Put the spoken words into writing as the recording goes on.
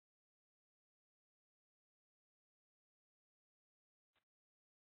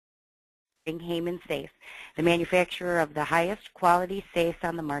Hayman Safe, the manufacturer of the highest quality safes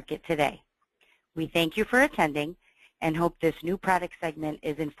on the market today. We thank you for attending and hope this new product segment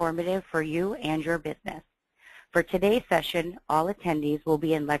is informative for you and your business. For today's session, all attendees will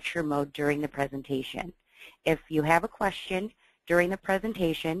be in lecture mode during the presentation. If you have a question during the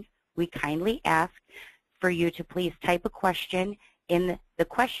presentation, we kindly ask for you to please type a question in the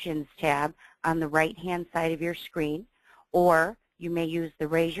Questions tab on the right-hand side of your screen, or you may use the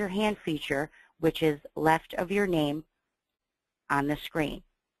Raise Your Hand feature, which is left of your name on the screen.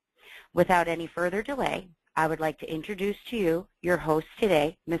 Without any further delay, I would like to introduce to you your host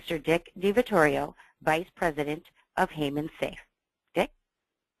today, Mr. Dick DiVittorio, Vice President of Hayman Safe. Dick?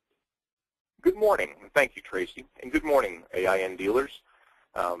 Good morning. Thank you, Tracy. And good morning, AiN Dealers.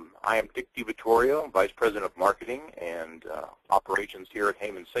 I am Dick DiVittorio, Vice President of Marketing and Operations here at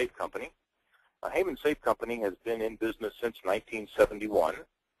Hayman Safe Company. Hayman Safe Company has been in business since 1971.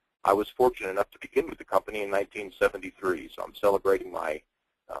 I was fortunate enough to begin with the company in 1973, so I'm celebrating my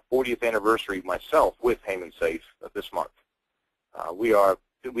 40th anniversary myself with Hayman Safe this month. We have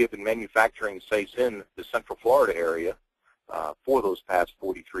been manufacturing safes in the Central Florida area for those past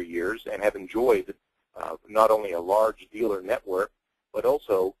 43 years and have enjoyed not only a large dealer network, but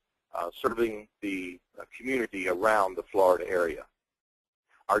also serving the community around the Florida area.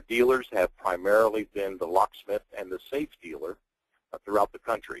 Our dealers have primarily been the locksmith and the safe dealer throughout the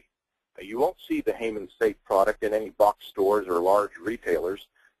country. You won't see the Hayman Safe product in any box stores or large retailers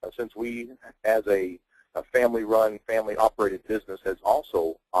since we, as a family-run, family-operated business, has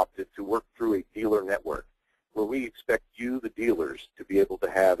also opted to work through a dealer network where we expect you, the dealers, to be able to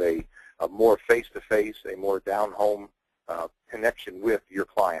have a more face-to-face, a more down-home connection with your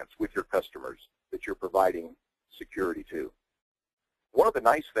clients, with your customers that you're providing security to. One of the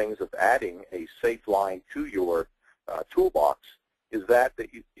nice things of adding a safe line to your toolbox is that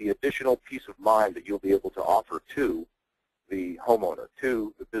the additional peace of mind that you'll be able to offer to the homeowner,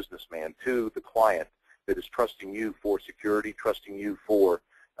 to the businessman, to the client that is trusting you for security, trusting you for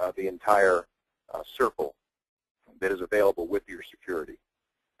the entire circle that is available with your security.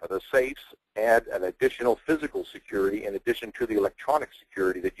 The safes add an additional physical security in addition to the electronic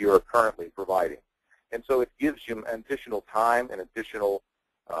security that you are currently providing. And so it gives you an additional time and additional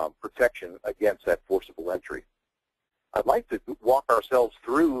protection against that forcible entry. I'd like to walk ourselves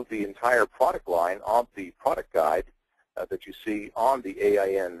through the entire product line on the product guide that you see on the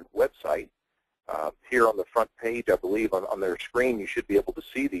AiN website. Here on the front page, I believe, on their screen, you should be able to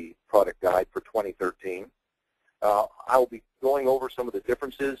see the product guide for 2013. I'll be going over some of the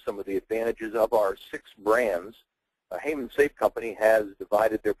differences, some of the advantages of our 6 brands. Hayman Safe Company has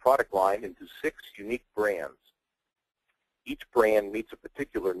divided their product line into 6 unique brands. Each brand meets a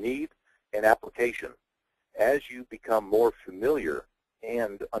particular need and application. As you become more familiar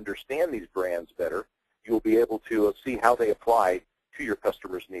and understand these brands better, you'll be able to see how they apply to your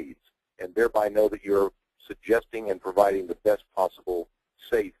customers' needs, and thereby know that you're suggesting and providing the best possible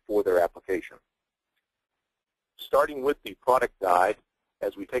safe for their application. Starting with the product guide,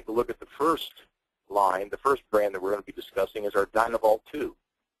 as we take a look at the first line, the first brand that we're going to be discussing is our Dynavault 2.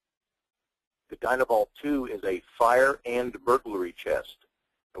 The Dynavault 2 is a fire and burglary chest.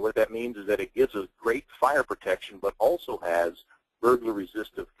 And what that means is that it gives us great fire protection, but also has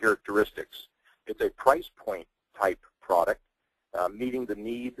burglar-resistant characteristics. It's a price point type product, meeting the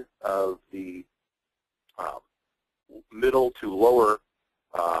need of the middle to lower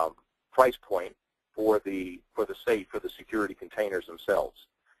price point for the safe, for the security containers themselves.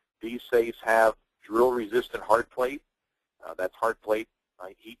 These safes have drill-resistant hard plate. That's hard plate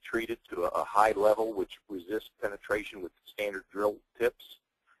heat treated to a high level, which resists penetration with standard drill tips.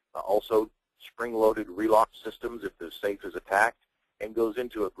 Also, spring-loaded relock systems if the safe is attacked, and goes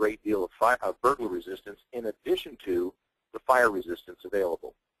into a great deal of burglar resistance in addition to the fire resistance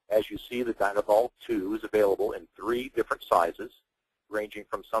available. As you see, the Dynavault 2 is available in 3 different sizes, ranging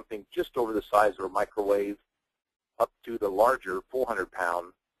from something just over the size of a microwave up to the larger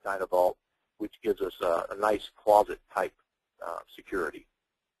 400-pound Dynavault, which gives us a nice closet-type security.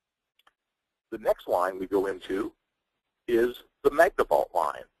 The next line we go into is the MagnaVault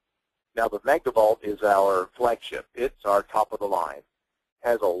line. Now, the MagnaVault is our flagship. It's our top of the line.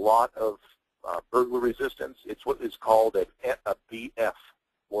 Has a lot of burglar resistance. It's what is called a BF,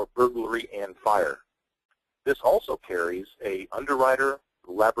 or burglary and fire. This also carries a Underwriter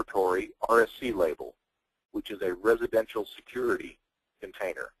Laboratory RSC label, which is a residential security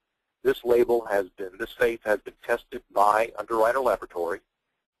container. This safe has been tested by Underwriter Laboratory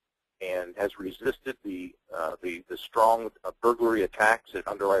and has resisted the strong burglary attacks that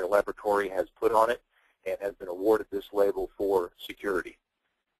Underwriter Laboratory has put on it, and has been awarded this label for security.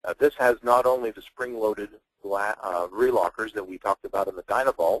 This has not only the spring-loaded relockers that we talked about in the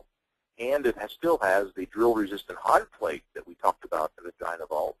Dynavolt, and it still has the drill-resistant hard plate that we talked about in the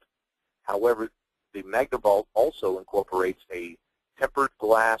Dynavolt. However, the MagnaVault also incorporates a tempered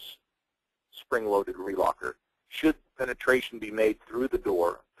glass spring-loaded relocker. Should penetration be made through the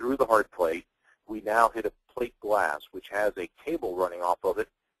door, through the hard plate, we now hit a plate glass which has a cable running off of it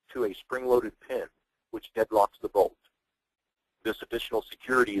to a spring-loaded pin which deadlocks the bolt. This additional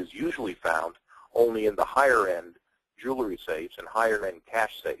security is usually found only in the higher-end jewelry safes and higher-end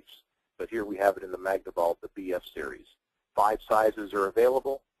cash safes, but here we have it in the MagnaVault, the BF series. 5 sizes are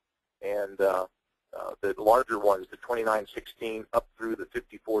available, and the larger ones, the 2916 up through the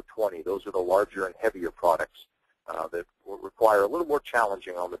 5420, those are the larger and heavier products that will require a little more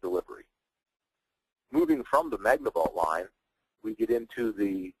challenging on the delivery. Moving from the MagnaVault line, we get into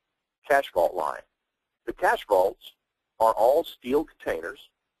the Cash Vault line. The Cash Vaults are all steel containers.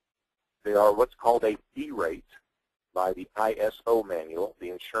 They are what's called a B-rate by the ISO manual. The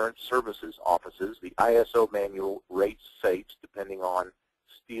insurance services offices, the ISO manual rates safes depending on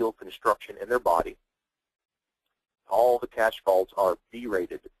steel construction in their body. All the Cash Vaults are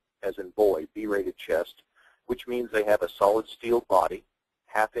B-rated, as in boy, B-rated chest, which means they have a solid steel body,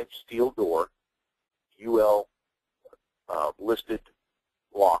 half-inch steel door, UL listed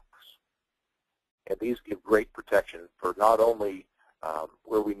locks, and these give great protection for not only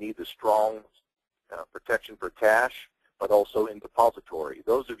where we need the strong protection for cash, but also in depository.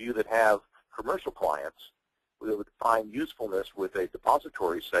 Those of you that have commercial clients would find usefulness with a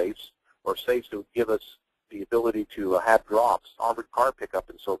depository safes or safes that would give us the ability to have drops, armored car pickup,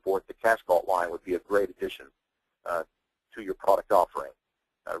 and so forth. The Cash Vault line would be a great addition to your product offering.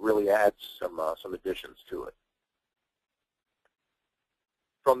 Really adds some additions to it.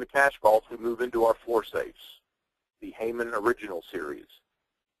 From the Cash Vaults, we move into our floor safes, the Hayman Original Series.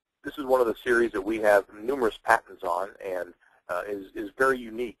 This is one of the series that we have numerous patents on and is very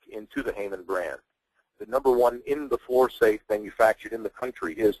unique into the Hayman brand. The number one in the floor safe manufactured in the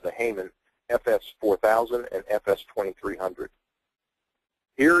country is the Hayman FS4000 and FS2300.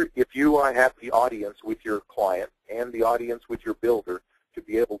 Here, if you have the audience with your client and the audience with your builder to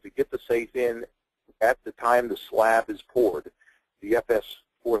be able to get the safe in at the time the slab is poured, the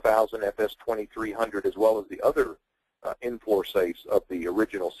FS4000, FS2300, as well as the other in-floor safes of the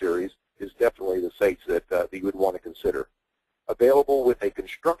original series is definitely the safes that you would want to consider. Available with a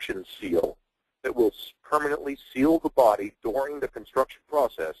construction seal that will permanently seal the body during the construction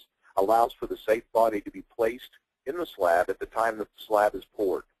process, allows for the safe body to be placed in the slab at the time that the slab is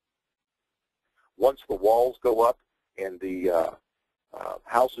poured. Once the walls go up and the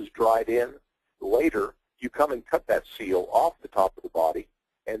house is dried in, later you come and cut that seal off the top of the body,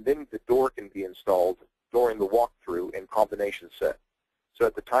 and then the door can be installed during the walkthrough and combination set. So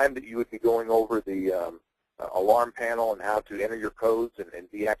at the time that you would be going over the alarm panel and how to enter your codes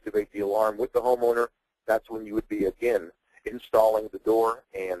and deactivate the alarm with the homeowner, that's when you would be, again, installing the door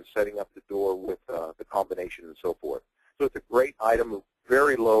and setting up the door with the combination and so forth. So it's a great item of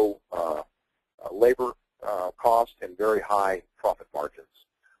very low labor cost and very high profit margins.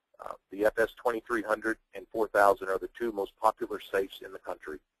 The FS2300 and 4000 are the two most popular safes in the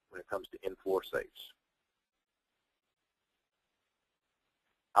country when it comes to in-floor safes.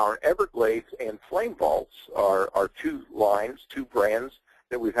 Our Everglades and Flame Vaults are two lines, two brands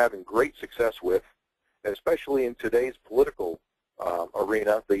that we're having great success with, especially in today's political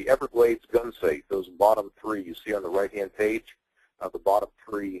arena. The Everglades gun safe, those bottom three you see on the right-hand page, the bottom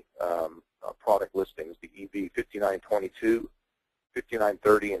three product listings, the EV 5922,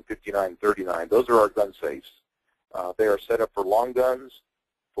 5930, and 5939. Those are our gun safes. They are set up for long guns,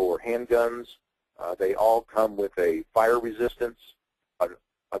 for handguns. They all come with a fire resistance.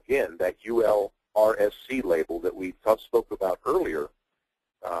 Again, that UL RSC label that we spoke about earlier.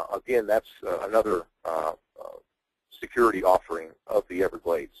 Again, that's another security offering of the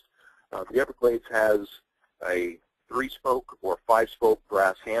Everglades. The Everglades has a 3-spoke or 5-spoke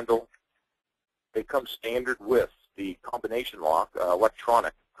brass handle. They come standard with the combination lock,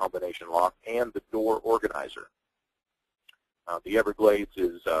 electronic combination lock, and the door organizer. The Everglades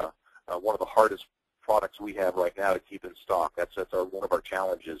is one of the hardest products we have right now to keep in stock. That's one of our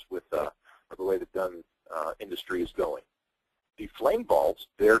challenges with the way the gun industry is going. The Flame Vaults,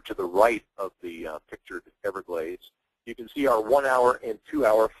 there to the right of the pictured Everglades, you can see our 1-hour and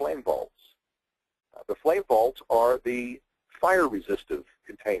 2-hour Flame Vaults. The Flame Vaults are the fire-resistive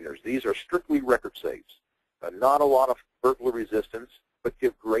containers. These are strictly record safes. Not a lot of burglar resistance, but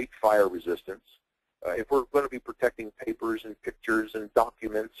give great fire resistance. If we're going to be protecting papers and pictures and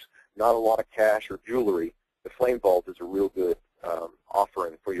documents, not a lot of cash or jewelry, the Flame Vault is a real good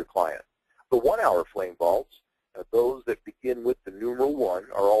offering for your client. The 1-hour flame vaults, those that begin with the numeral 1,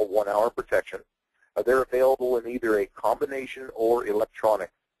 are all 1-hour protection. They're available in either a combination or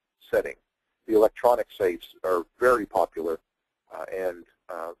electronic setting. The electronic safes are very popular and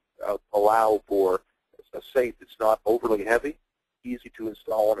allow for a safe that's not overly heavy, easy to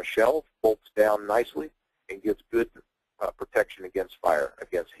install on a shelf, bolts down nicely, and gives good protection against fire,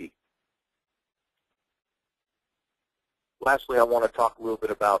 against heat. Lastly, I want to talk a little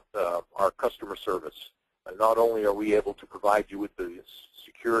bit about our customer service. Not only are we able to provide you with the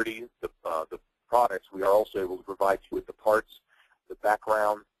security, the products, we are also able to provide you with the parts, the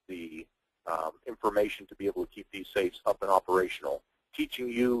background, the information to be able to keep these safes up and operational, teaching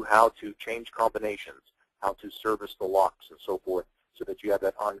you how to change combinations, how to service the locks and so forth, so that you have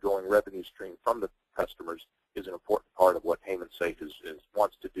that ongoing revenue stream from the customers is an important part of what Hayman Safe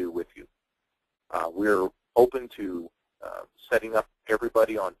wants to do with you. We're open to setting up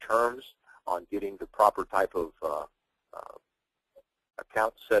everybody on terms, on getting the proper type of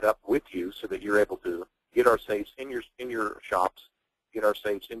account set up with you so that you're able to get our safes in your shops, get our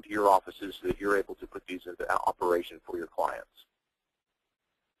safes into your offices so that you're able to put these into operation for your clients.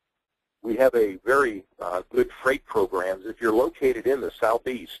 We have a very good freight programs. If you're located in the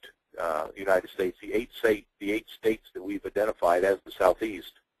southeast United States, the eight states that we've identified as the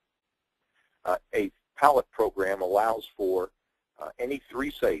southeast, a pallet program allows for any 3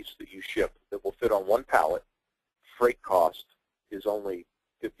 safes that you ship that will fit on 1 pallet. Freight cost is only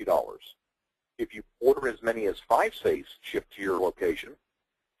 $50. If you order as many as 5 safes shipped to your location,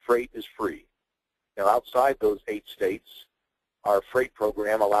 freight is free. Now, outside those 8 states, our freight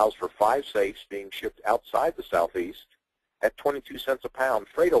program allows for 5 safes being shipped outside the southeast at 22 cents a pound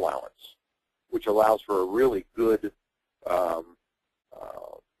freight allowance, which allows for a really good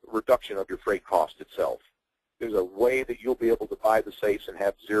reduction of your freight cost itself. There's a way that you'll be able to buy the safes and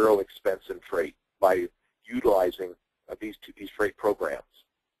have 0 expense in freight by utilizing these freight programs.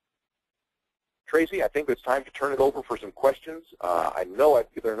 Tracy, I think it's time to turn it over for some questions. I know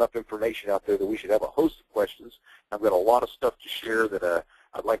I've given enough information out there that we should have a host of questions. I've got a lot of stuff to share that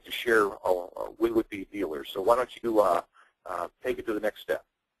I'd like to share with the dealers. So why don't you take it to the next step.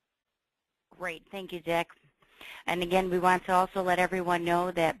 Great. Thank you, Dick. And again, we want to also let everyone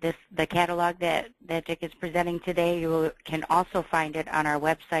know that the catalog that Dick is presenting today, you can also find it on our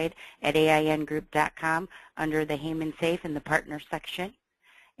website at AiNgroup.com under the Hayman Safe in the Partner section.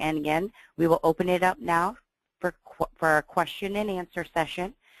 And again, we will open it up now for our question and answer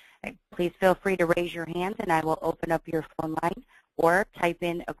session. Please feel free to raise your hand and I will open up your phone line, or type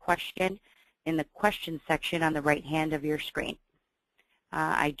in a question in the question section on the right hand of your screen.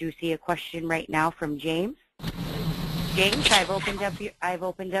 I do see a question right now from James. James, I've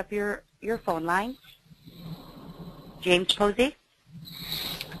opened up your phone line. James Posey?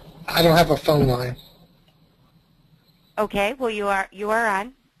 I don't have a phone line. Okay, well you are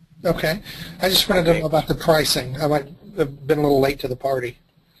on. Okay. I just wanted to know about the pricing. I might have been a little late to the party.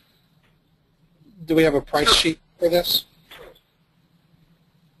 Do we have a price sheet for this?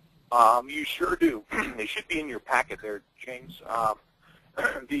 You sure do. It should be in your packet there, James.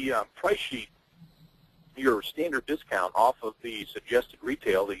 The price sheet, your standard discount off of the suggested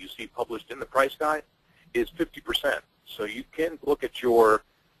retail that you see published in the price guide is 50%. So you can look at your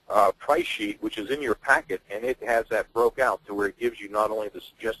price sheet, which is in your packet, and it has that broke out to where it gives you not only the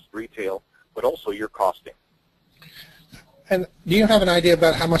suggested retail, but also your costing. And do you have an idea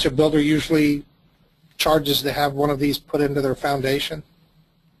about how much a builder usually charges to have one of these put into their foundation?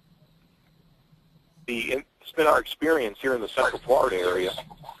 It's been our experience here in the Central Florida area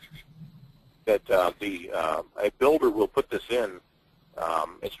that a builder will put this in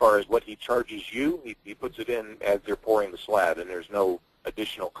as far as what he charges you. He puts it in as they're pouring the slab, and there's no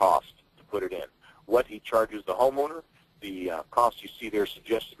additional cost to put it in. What he charges the homeowner, the cost you see there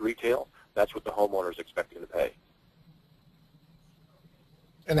suggested retail, that's what the homeowner is expecting to pay.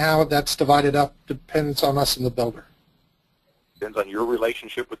 And how that's divided up depends on us and the builder. Depends on your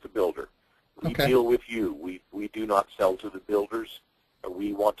relationship with the builder. We deal with you. We do not sell to the builders.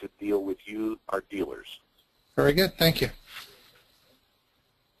 We want to deal with you, our dealers. Very good. Thank you.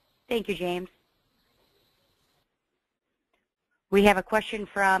 Thank you, James. We have a question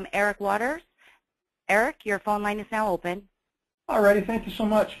from Eric Waters. Eric, your phone line is now open. All righty. Thank you so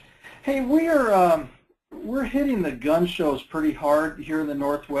much. Hey, we're hitting the gun shows pretty hard here in the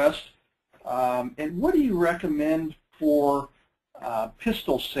Northwest. And what do you recommend for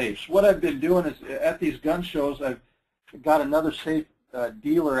pistol safes? What I've been doing is at these gun shows, I've got another safe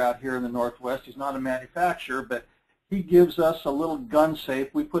dealer out here in the Northwest. He's not a manufacturer, but he gives us a little gun safe.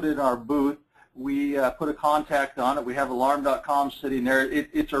 We put it in our booth. we put a contact on it. We have alarm.com sitting there.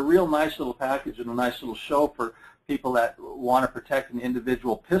 It's a real nice little package and a nice little show for people that want to protect an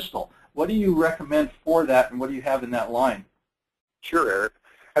individual pistol. What do you recommend for that, and what do you have in that line? Sure, Eric.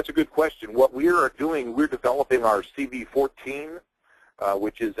 That's a good question. What we are doing, we're developing our CV14,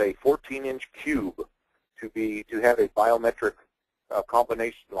 which is a 14-inch cube to have a biometric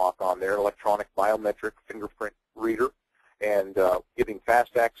combination lock on there, electronic biometric fingerprint reader, and giving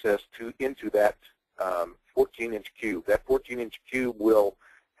fast access into that 14-inch cube. That 14-inch cube will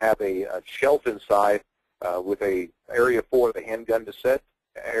have a shelf inside with a area for the handgun to set,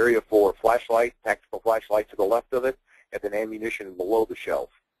 area for flashlight, tactical flashlight to the left of it, and then ammunition below the shelf.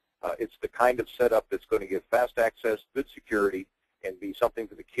 It's the kind of setup that's going to give fast access, good security, and be something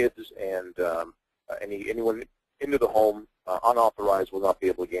for the kids and anyone into the home unauthorized will not be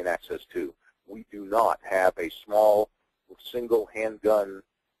able to gain access to. We do not have a small single handgun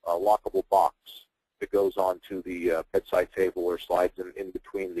lockable box that goes onto the bedside table or slides in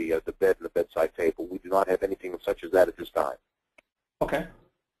between the bed and the bedside table. We do not have anything such as that at this time. Okay.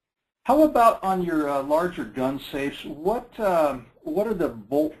 How about on your larger gun safes? What are the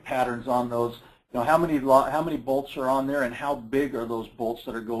bolt patterns on those? You know, how many bolts are on there, and how big are those bolts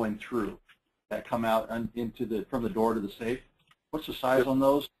that are going through that come out from the door to the safe? What's the size on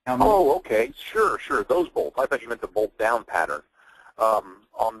those? How many? Oh, okay, sure. Those bolts. I thought you meant the bolt down pattern.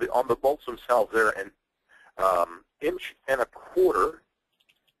 On the bolts themselves, they're an 1.25 inch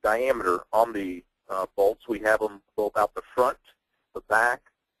diameter on the bolts. We have them both out the front, the back,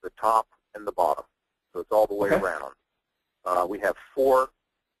 the top, and the bottom. So it's all the way around. We have 4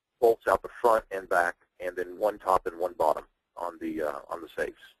 bolts out the front and back, and then 1 top and 1 bottom on the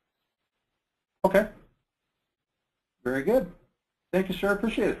safes. Okay. Very good. Thank you, sir.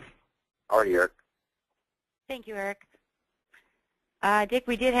 Appreciate it. All right, Eric. Thank you, Eric. Dick,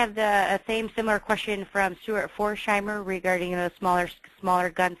 we did have the same similar question from Stuart Forsheimer regarding the smaller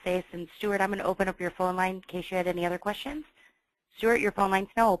gun safes. And Stuart, I'm going to open up your phone line in case you had any other questions. Stuart, your phone line's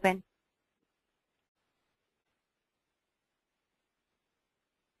now open.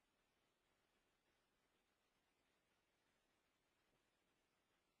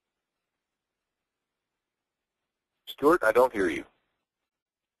 Stuart, I don't hear you.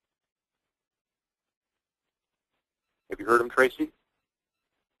 Have you heard him, Tracy?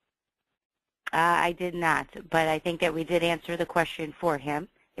 I did not, but I think that we did answer the question for him.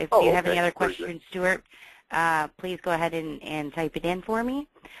 If you have any other questions, Stuart, please go ahead and type it in for me.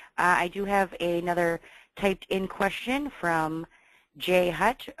 I do have another typed in question from Jay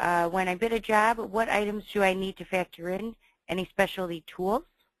Hutt. When I bid a job, what items do I need to factor in? Any specialty tools?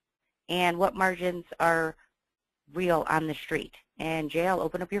 And what margins are real on the street? And Jay, I'll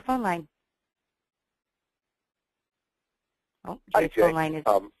open up your phone line. Oh,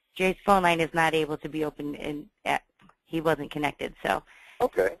 Jay's phone line is not able to be opened, and he wasn't connected. So,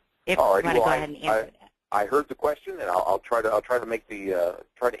 okay. If you want to go ahead and answer that. I heard the question, and I'll try to make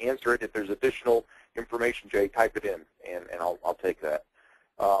try to answer it. If there's additional information, Jay, type it in, and I'll take that.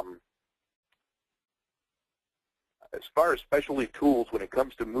 As far as specialty tools, when it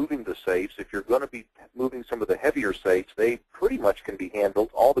comes to moving the safes, if you're going to be moving some of the heavier safes, they pretty much can be handled.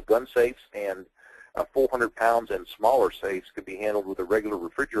 All the gun safes and 400 pounds and smaller safes can be handled with a regular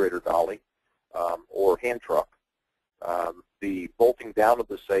refrigerator dolly or hand truck. The bolting down of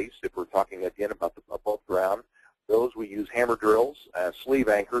the safes, if we're talking again about the above ground, those we use hammer drills, sleeve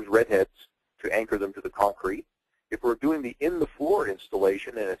anchors, red heads, to anchor them to the concrete. If we're doing the in-the-floor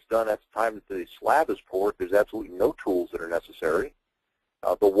installation and it's done at the time that the slab is poured, there's absolutely no tools that are necessary.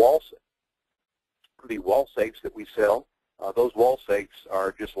 The wall safes that we sell, those wall safes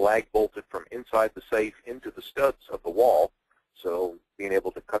are just lag bolted from inside the safe into the studs of the wall, so being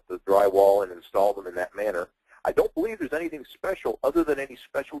able to cut the drywall and install them in that manner. I don't believe there's anything special other than any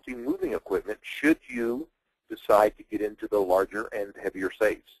specialty moving equipment should you decide to get into the larger and heavier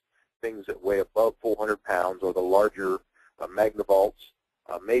safes. Things that weigh above 400 pounds or the larger Magnavolt,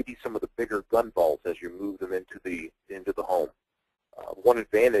 maybe some of the bigger gun vaults as you move them into the home. One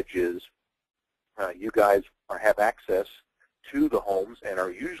advantage is you guys have access to the homes and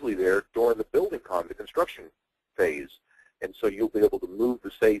are usually there during the construction phase. And so you'll be able to move the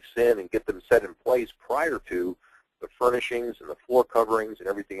safes in and get them set in place prior to the furnishings and the floor coverings and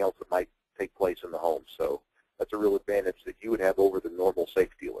everything else that might take place in the home. So that's a real advantage that you would have over the normal safe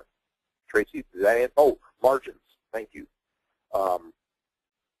dealer. Tracy, did that answer? Oh, margins. Thank you.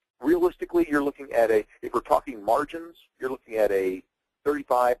 Realistically, you're looking at if we're talking margins, you're looking at a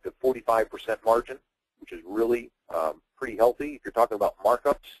 35 to 45% margin, which is really pretty healthy. If you're talking about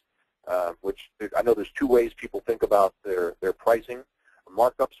markups, which I know there's 2 ways people think about their pricing.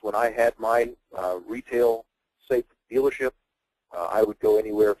 markups when I had my retail safe dealership. I would go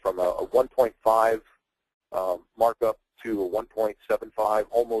anywhere from a 1.5 markup to a 1.75,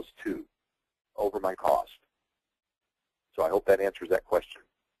 almost 2 over my cost. So I hope that answers that question.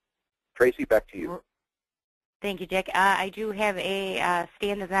 Tracy, back to you. Thank you, Dick. I do have a,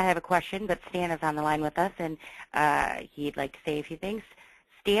 Stan does not have a question, but Stan is on the line with us, and he'd like to say a few things.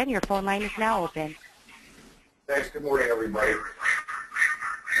 Stan, your phone line is now open. Thanks. Good morning, everybody.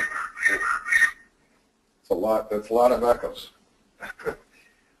 It's a lot. That's a lot of echoes.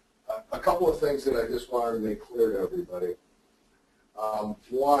 A couple of things that I just wanted to make clear to everybody.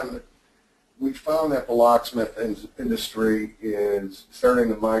 One, we found that the locksmith industry is starting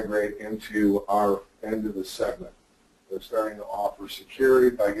to migrate into our end of the segment. They're starting to offer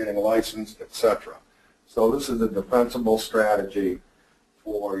security by getting licensed, etc. So this is a defensible strategy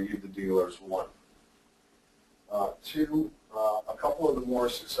for you, the dealers. One. Two, a couple of the more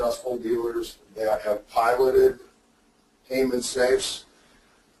successful dealers that have piloted Hayman Safes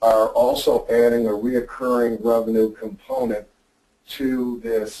are also adding a reoccurring revenue component to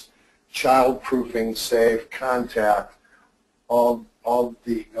this child-proofing safe contact of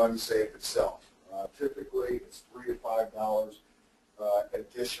the gun safe itself. Typically, it's $3 to $5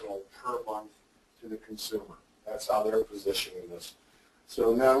 additional per month to the consumer. That's how they're positioning this.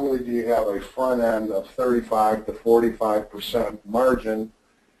 So not only do you have a front end of 35 to 45% margin,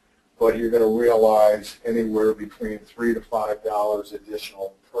 but you're going to realize anywhere between $3 to $5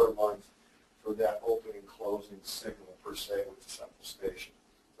 additional per month for that open and closing signal per se with the central station.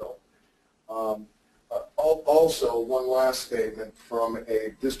 So, also, one last statement from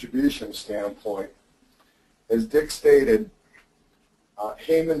a distribution standpoint. As Dick stated,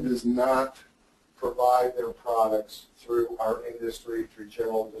 Hayman does not provide their products through our industry, through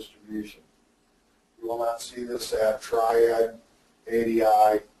general distribution. You will not see this at Triad,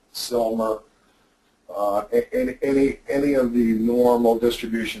 ADI, Silmer, any of the normal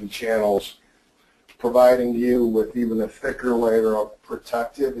distribution channels, providing you with even a thicker layer of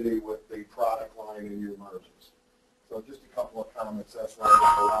protectivity with the product line and your margins. So just a couple of comments. That's why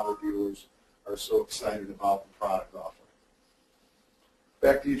a lot of dealers are so excited about the product offering.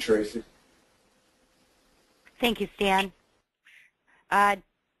 Back to you, Tracy. Thank you, Stan.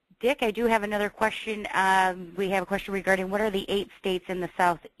 Dick, I do have another question. We have a question regarding what are the 8 states in the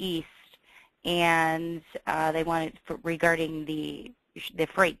southeast, and they wanted regarding the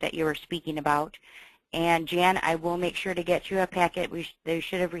freight that you were speaking about. And Jan, I will make sure to get you a packet. They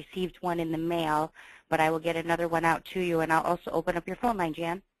should have received one in the mail, but I will get another one out to you, and I'll also open up your phone line,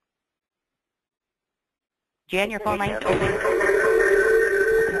 Jan. Jan, your phone line is open.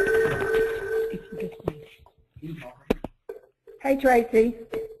 Hey, Tracy.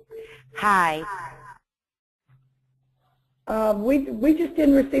 Hi. We just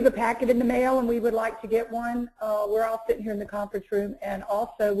didn't receive a packet in the mail, and we would like to get one. We're all sitting here in the conference room, and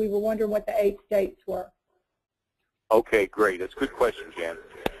also we were wondering what the 8 states were. Okay, great. That's a good question, Jan.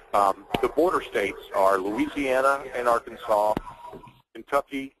 The border states are Louisiana and Arkansas,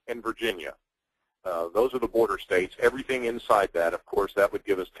 Kentucky, and Virginia. Those are the border states. Everything inside that, of course, that would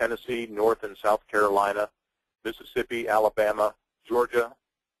give us Tennessee, North and South Carolina, Mississippi, Alabama, Georgia,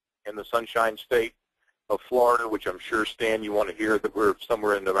 and the Sunshine State of Florida, which I'm sure, Stan, you want to hear that we're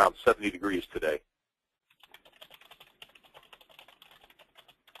somewhere in around 70 degrees today.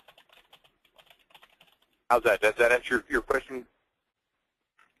 How's that? Does that answer your question?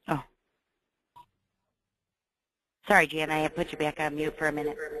 Oh. Sorry, Jan, I put you back on mute for a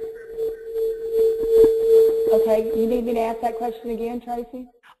minute. Okay, you need me to ask that question again, Tracy?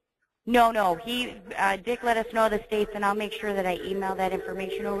 No. Dick let us know the states, and I'll make sure that I email that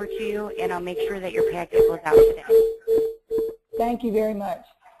information over to you, and I'll make sure that your packet goes out today. Thank you very much.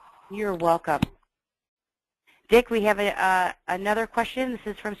 You're welcome. Dick, we have another question.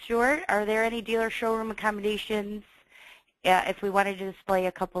 This is from Stuart. Are there any dealer showroom accommodations if we wanted to display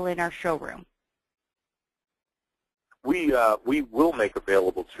a couple in our showroom? We will make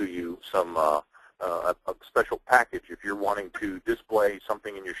available to you some a special package if you're wanting to display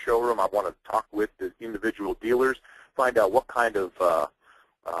something in your showroom. I want to talk with the individual dealers, find out what kind of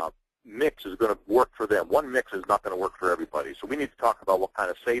mix is going to work for them. One mix is not going to work for everybody. So we need to talk about what kind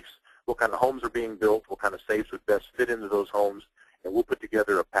of safes, what kind of homes are being built, what kind of safes would best fit into those homes, and we'll put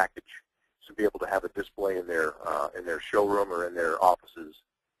together a package to be able to have a display in their showroom or in their offices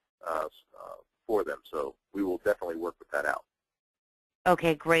for them. So we will definitely work with that out.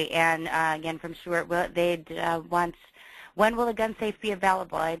 Okay, great. And again, from Stuart, they'd want, when will a gun safe be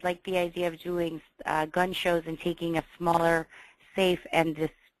available? I'd like the idea of doing gun shows and taking a smaller safe and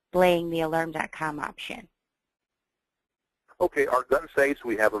displaying the eLearn.com option. Okay, our gun safes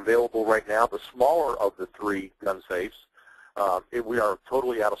we have available right now, the smaller of the 3 gun safes, we are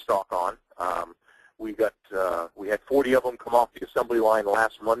totally out of stock on. We had 40 of them come off the assembly line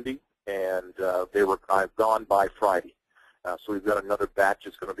last Monday, and they were gone by Friday. So we've got another batch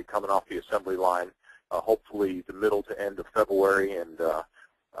that's going to be coming off the assembly line, hopefully the middle to end of February, and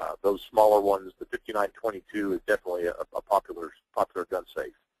those smaller ones, the 5922 is definitely a popular gun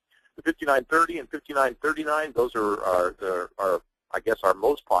safe. The 5930 and 5939, those are I guess our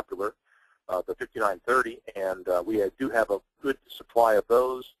most popular, the 5930, and we do have a good supply of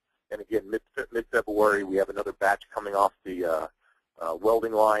those. And again, mid-February, we have another batch coming off the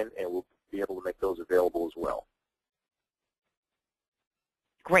welding line, and we'll be able to make those available as well.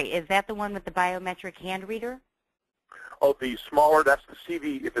 Great. Is that the one with the biometric hand reader? Oh, the smaller, that's the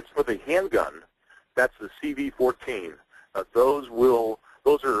CV. If it's for the handgun, that's the CV14. Those will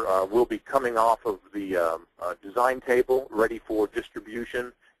be coming off of the design table, ready for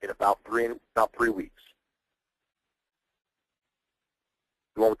distribution in about three weeks.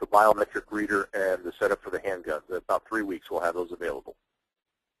 The one with the biometric reader and the setup for the handguns. In about 3 weeks, we'll have those available.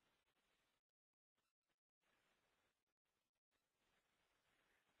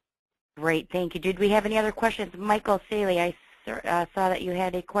 Great, thank you. Did we have any other questions? Michael Saley, I saw that you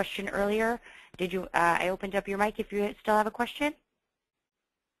had a question earlier. Did you? I opened up your mic if you still have a question.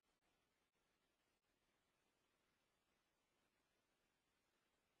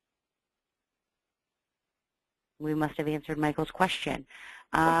 We must have answered Michael's question.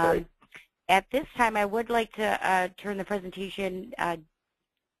 Okay. At this time, I would like to turn the presentation.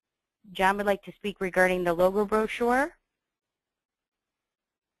 John would like to speak regarding the logo brochure.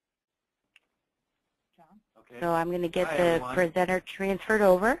 Okay. So I'm going to get Hi, the everyone. presenter transferred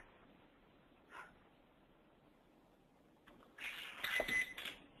over.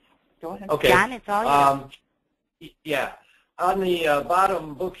 Go ahead. Okay. John, it's all yours. Yeah. On the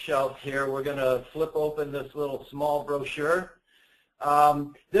bottom bookshelf here, we're going to flip open this little small brochure.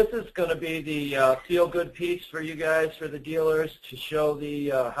 This is going to be the feel-good piece for you guys, for the dealers, to show the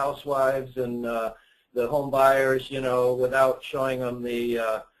housewives and the home buyers, you know, without showing them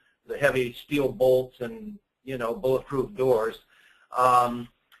the heavy steel bolts and, you know, bulletproof doors.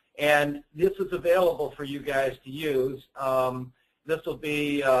 And this is available for you guys to use. This will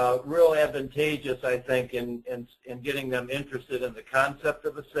be real advantageous, I think, in getting them interested in the concept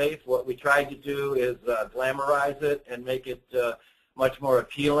of a safe. What we tried to do is glamorize it and make it much more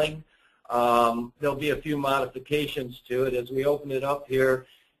appealing. There'll be a few modifications to it. As we open it up here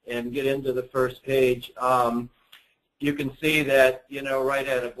and get into the first page, you can see that, you know, right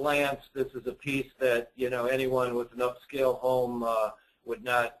at a glance, this is a piece that, you know, anyone with an upscale home would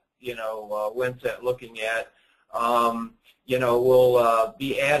not, you know, wince at looking at. You know, we'll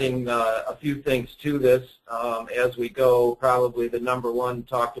be adding a few things to this as we go. Probably the #1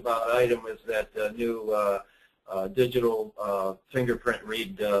 talked about item is that new digital fingerprint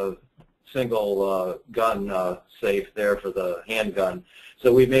read single gun safe there for the handgun.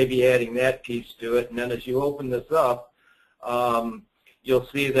 So we may be adding that piece to it. And then as you open this up, you'll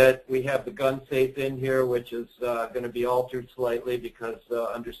see that we have the gun safe in here, which is going to be altered slightly because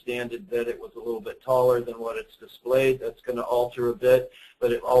understand that it was a little bit taller than what it's displayed. That's going to alter a bit,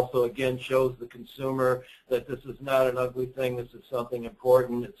 but it also, again, shows the consumer that this is not an ugly thing. This is something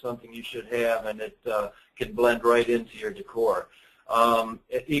important. It's something you should have, and it can blend right into your decor.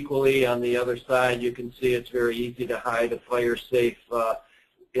 Equally, on the other side, you can see it's very easy to hide a fire safe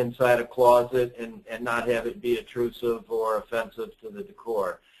inside a closet and not have it be intrusive or offensive to the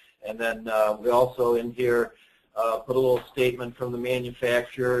decor. And then we also in here put a little statement from the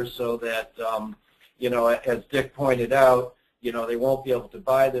manufacturer so that, you know, as Dick pointed out, you know, they won't be able to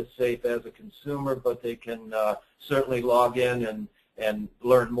buy this safe as a consumer, but they can certainly log in and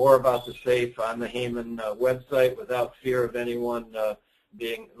learn more about the safe on the Hayman website without fear of anyone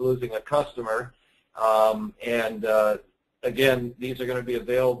losing a customer. Again, these are going to be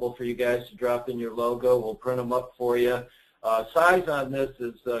available for you guys to drop in your logo. We'll print them up for you. Size on this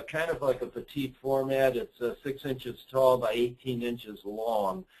is kind of like a petite format. It's 6 inches tall by 18 inches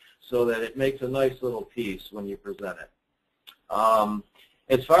long, so that it makes a nice little piece when you present it.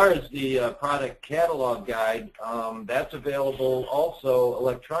 As far as the product catalog guide, that's available also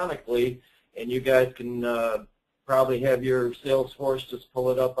electronically, and you guys can probably have your sales force just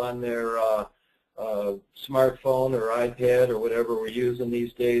pull it up on their smartphone or iPad or whatever we're using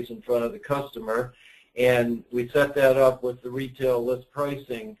these days in front of the customer. And we set that up with the retail list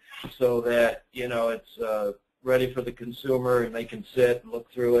pricing so that, you know, it's ready for the consumer and they can sit and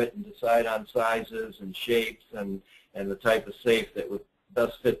look through it and decide on sizes and shapes and the type of safe that would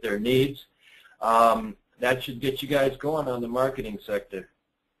best fit their needs. that should get you guys going on the marketing sector.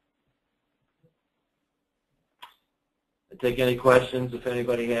 I'll take any questions if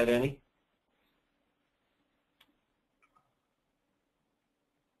anybody had any.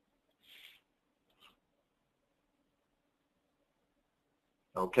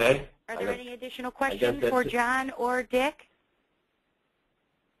 Okay. Are there any additional questions for John or Dick?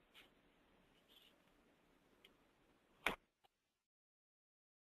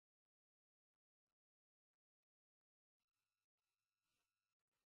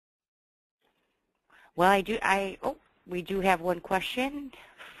 Well, we do have one question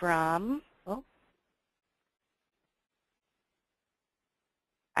from,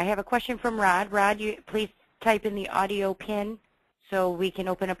 I have a question from Rod. Rod, please type in the audio pin so we can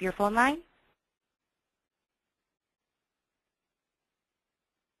open up your phone line.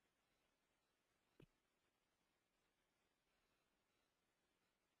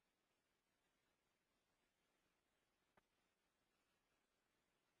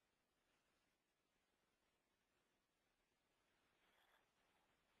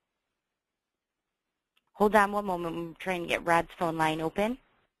 Hold on one moment. I'm trying to get Rod's phone line open.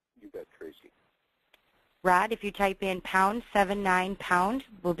 You bet, Tracy. Rod, if you type in #79#,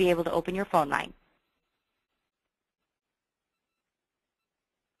 we'll be able to open your phone line.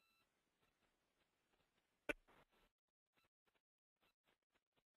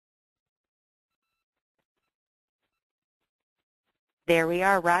 There we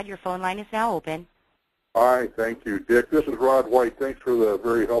are. Rod, your phone line is now open. Hi, thank you. Dick, this is Rod White. Thanks for the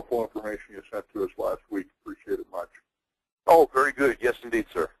very helpful information you sent to us last week. Appreciate it much. Oh, very good. Yes, indeed,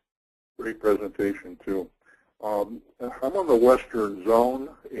 sir. Great presentation, too. I'm on the western zone,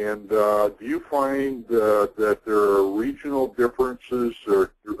 and do you find that there are regional differences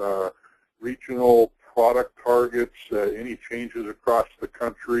or regional product targets, any changes across the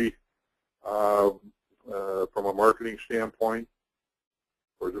country from a marketing standpoint,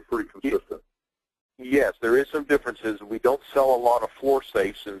 or is it pretty consistent? Yes, there is some differences. We don't sell a lot of floor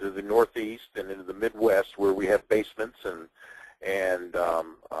safes into the Northeast and into the Midwest where we have basements and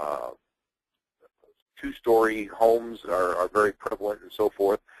two-story homes are very prevalent and so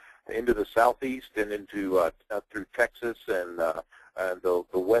forth. Into the Southeast and into through Texas and the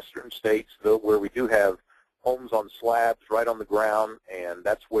western states, where we do have homes on slabs right on the ground, and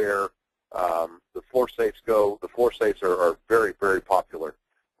that's where the floor safes go. The floor safes are very, very popular.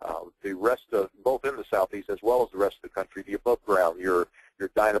 The rest of, both in the Southeast as well as the rest of the country, the above ground, your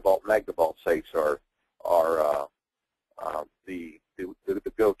Dynabolt, Magnabolt safes are the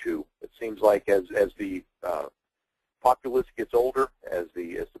go-to. It seems like as the populace gets older, as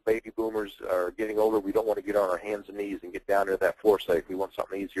the baby boomers are getting older, we don't want to get on our hands and knees and get down into that floor safe. We want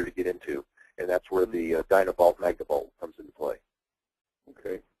something easier to get into, and that's where the Dynabolt, Magnabolt comes into play.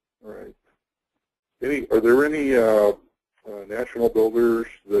 Okay, all right. Are there any national builders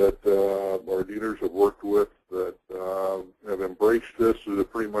that our dealers have worked with that have embraced this? Is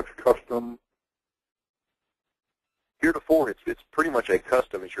it pretty much custom? Heretofore, it's pretty much a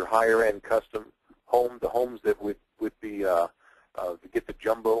custom. It's your higher-end custom home, the homes that would be get the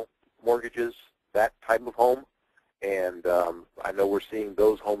jumbo mortgages, that type of home. And I know we're seeing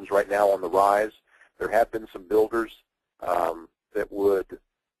those homes right now on the rise. There have been some builders that would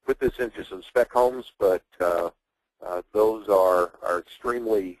put this into some spec homes, but those are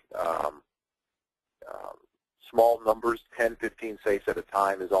extremely small numbers. 10, 15 safes at a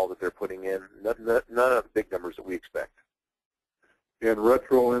time is all that they're putting in. None of the big numbers that we expect. And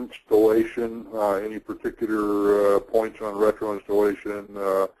retro installation, any particular points on retro installation?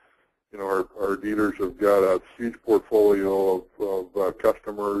 You know, our dealers have got a huge portfolio of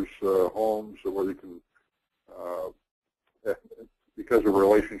customers' homes where they can, because of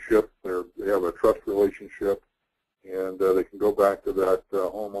relationship, they have a trust relationship, and they can go back to that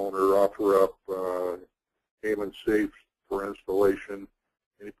homeowner, offer up Hayman Safe for installation.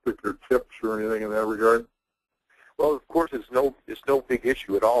 Any particular tips or anything in that regard? Well, of course, it's no big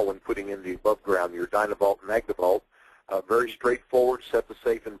issue at all when putting in the above ground, your Dynabolt and Magnabolt. Very straightforward. Set the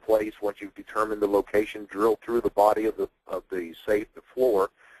safe in place. Once you've determined the location, drill through the body of the safe, the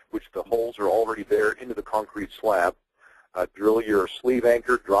floor, which the holes are already there, into the concrete slab. Drill your sleeve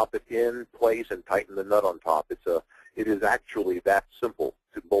anchor, drop it in place, and tighten the nut on top. It is actually that simple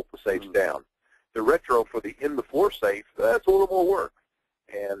to bolt the safes down. The retro for the in-the-floor safe, that's a little more work.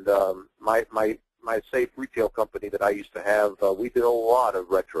 And my safe retail company that I used to have, we did a lot of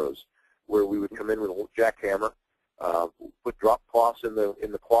retros where we would come in with a little jackhammer, put drop cloths in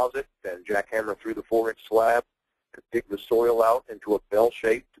the closet, and jackhammer through the 4-inch slab to dig the soil out into a bell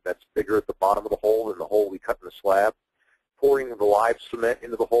shape that's bigger at the bottom of the hole than the hole we cut in the slab. pouring the live cement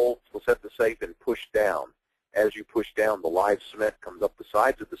into the hole to set the safe and push down. As you push down, the live cement comes up the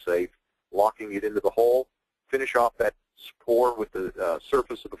sides of the safe, locking it into the hole. Finish off that pour with the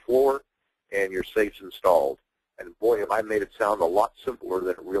surface of the floor, and your safe's installed. And boy, have I made it sound a lot simpler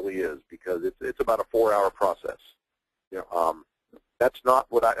than it really is, because it's about a 4-hour process. Yeah. That's not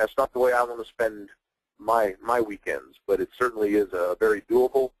the way I want to spend my weekends, but it certainly is very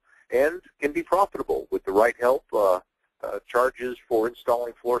doable and can be profitable with the right help. Charges for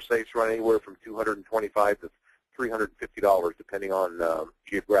installing floor safes run anywhere from $225 to $350, depending on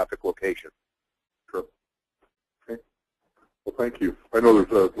geographic location. Sure. Okay. Well, thank you. I know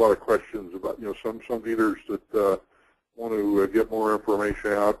there's a lot of questions about, some dealers that want to get more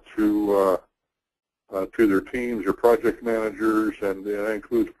information out to their teams or project managers, and that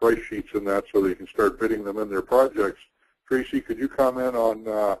includes price sheets in that, so they can start bidding them in their projects. Tracy, could you comment on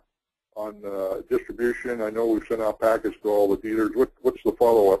distribution? I know we've sent out packets to all the dealers. What's the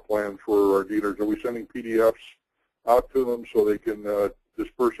follow-up plan for our dealers? Are we sending PDFs out to them so they can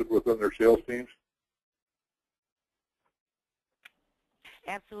disperse it within their sales teams?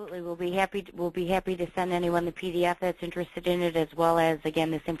 Absolutely. We'll be happy to send anyone the PDF that's interested in it, as well as,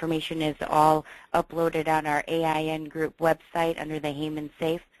 again, this information is all uploaded on our AiN Group website under the Hayman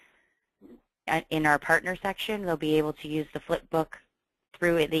Safe. In our partner section, they'll be able to use the flip book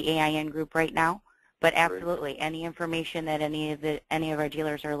through the AiN Group right now. But absolutely, any information that any of our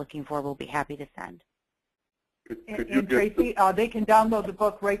dealers are looking for, we'll be happy to send. And Tracy, they can download the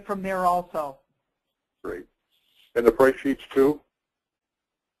book right from there also. Great. And the price sheets too?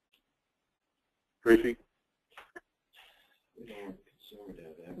 Tracy?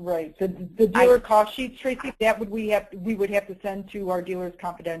 Right. The dealer cost sheets, Tracy, we would have to send to our dealers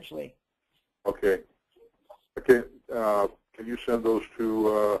confidentially. Okay. Okay. Can you send those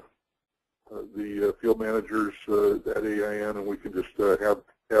to the field managers at AiN, and we can just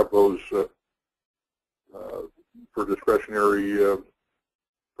have those for discretionary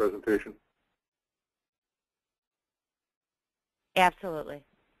presentation? Absolutely.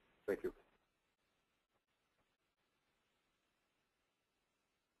 Thank you.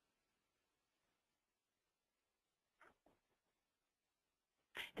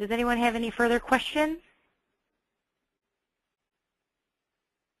 Does anyone have any further questions?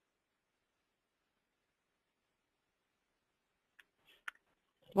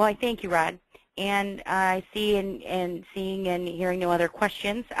 Well, I thank you, Rod. And I see and seeing and hearing no other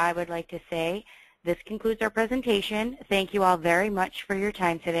questions, I would like to say this concludes our presentation. Thank you all very much for your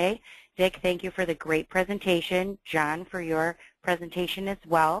time today. Dick, thank you for the great presentation. John, for your presentation as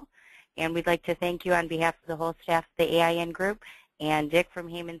well. And we'd like to thank you on behalf of the whole staff of the AiN Group. And Dick from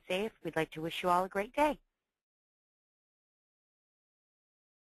Hayman Safe, we'd like to wish you all a great day.